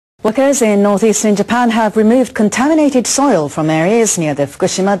Workers in northeastern Japan have removed contaminated soil from areas near the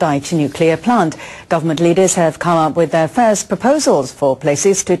Fukushima Daiichi nuclear plant. Government leaders have come up with their first proposals for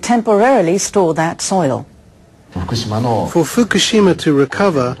places to temporarily store that soil. For Fukushima to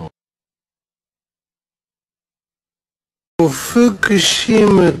recover,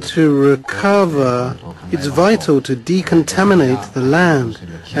 it's vital to decontaminate the land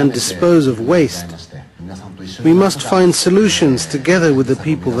and dispose of waste. We must find solutions together with the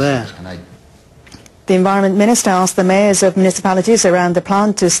people there. The Environment Minister asked the mayors of municipalities around the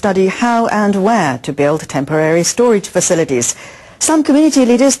plant to study how and where to build temporary storage facilities. Some community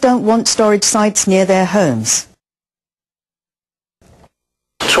leaders don't want storage sites near their homes.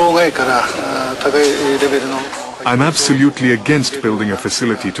 I'm absolutely against building a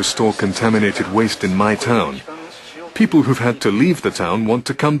facility to store contaminated waste in my town. People who've had to leave the town want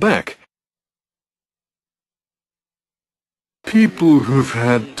to come back. People who've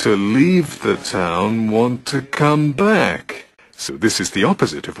had to leave the town want to come back. So this is the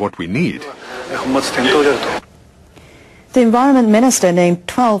opposite of what we need. The Environment Minister named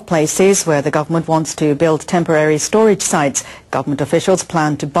 12 places where the government wants to build temporary storage sites. Government officials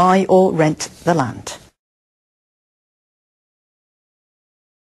plan to buy or rent the land.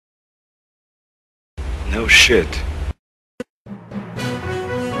 No shit.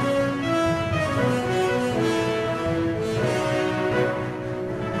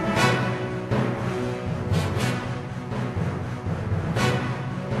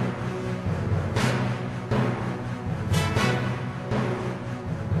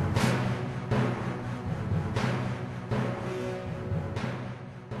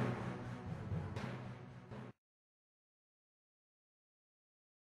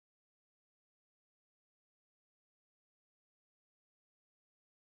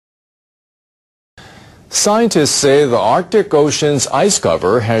 Scientists say the Arctic Ocean's ice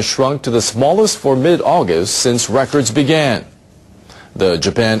cover has shrunk to the smallest for mid-August since records began. The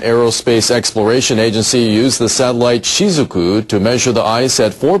Japan Aerospace Exploration Agency used the satellite Shizuku to measure the ice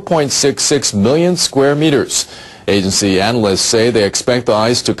at 4.66 million square meters. Agency analysts say they expect the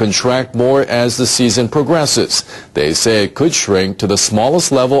ice to contract more as the season progresses. They say it could shrink to the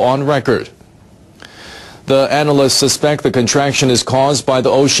smallest level on record. The analysts suspect the contraction is caused by the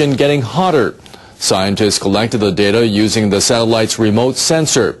ocean getting hotter. Scientists collected the data using the satellite's remote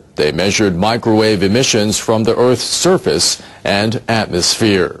sensor. They measured microwave emissions from the Earth's surface and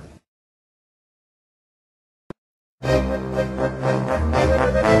atmosphere.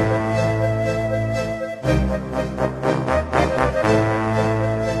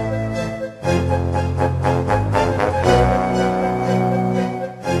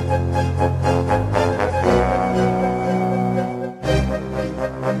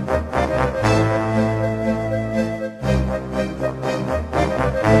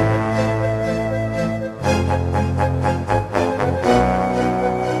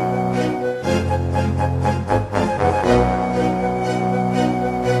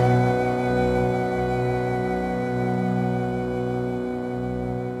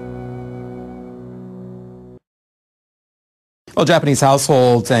 Well, Japanese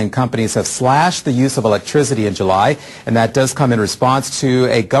households and companies have slashed the use of electricity in July, and that does come in response to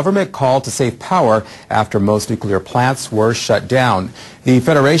a government call to save power after most nuclear plants were shut down. The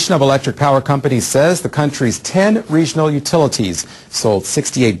Federation of Electric Power Companies says the country's 10 regional utilities sold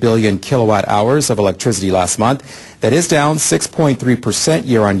 68 billion kilowatt hours of electricity last month. That is down 6.3%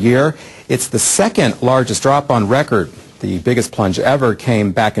 year on year. It's the second largest drop on record. The biggest plunge ever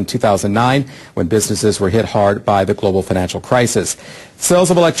came back in 2009 when businesses were hit hard by the global financial crisis. Sales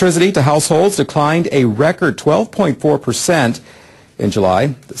of electricity to households declined a record 12.4% in July.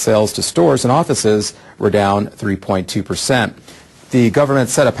 The sales to stores and offices were down 3.2%. The government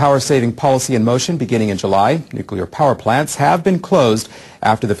set a power-saving policy in motion beginning in July. Nuclear power plants have been closed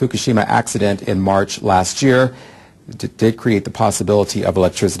after the Fukushima accident in March last year. It did create the possibility of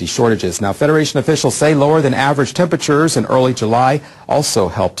electricity shortages. Now, Federation officials say lower than average temperatures in early July also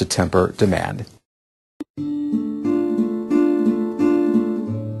helped to temper demand.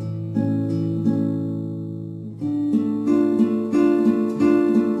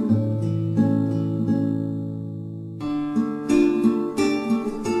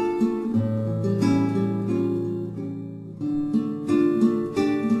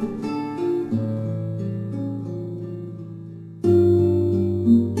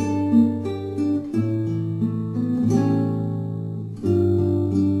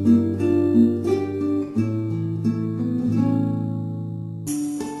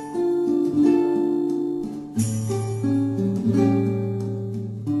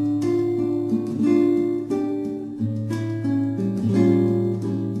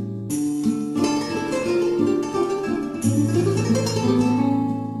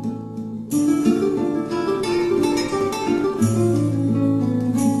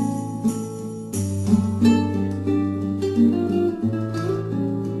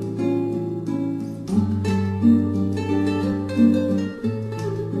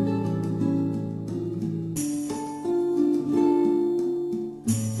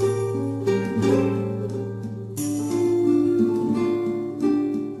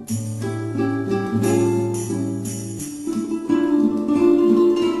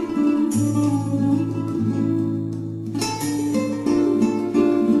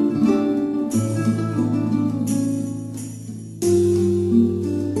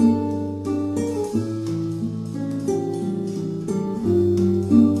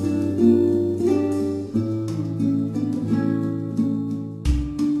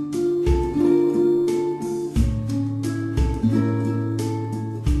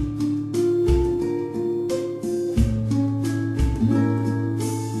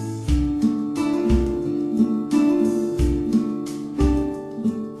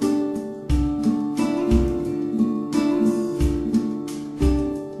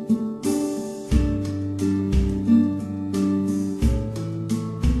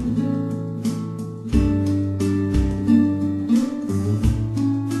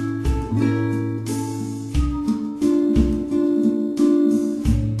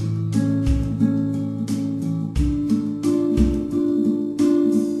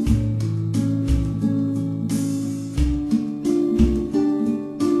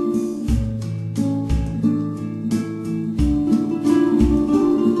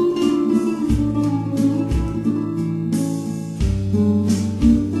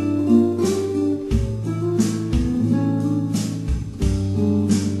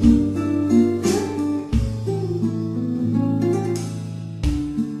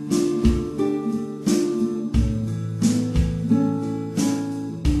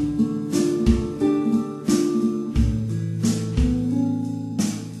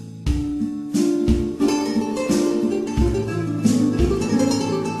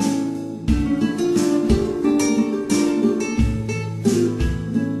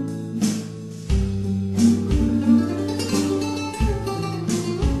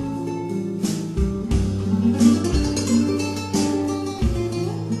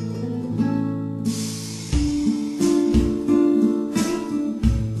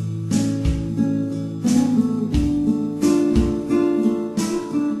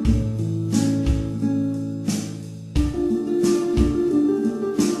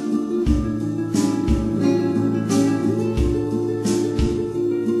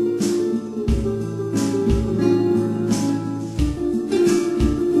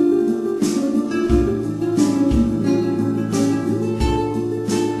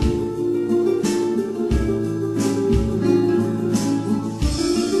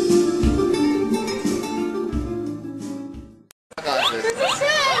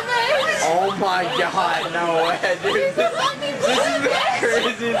 Oh my god, no way, dude. This is the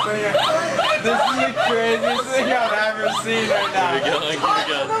craziest thing. This is the craziest thing I've ever seen right now. Keep it going, keep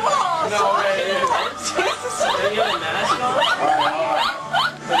it going. No way, dude. Jesus.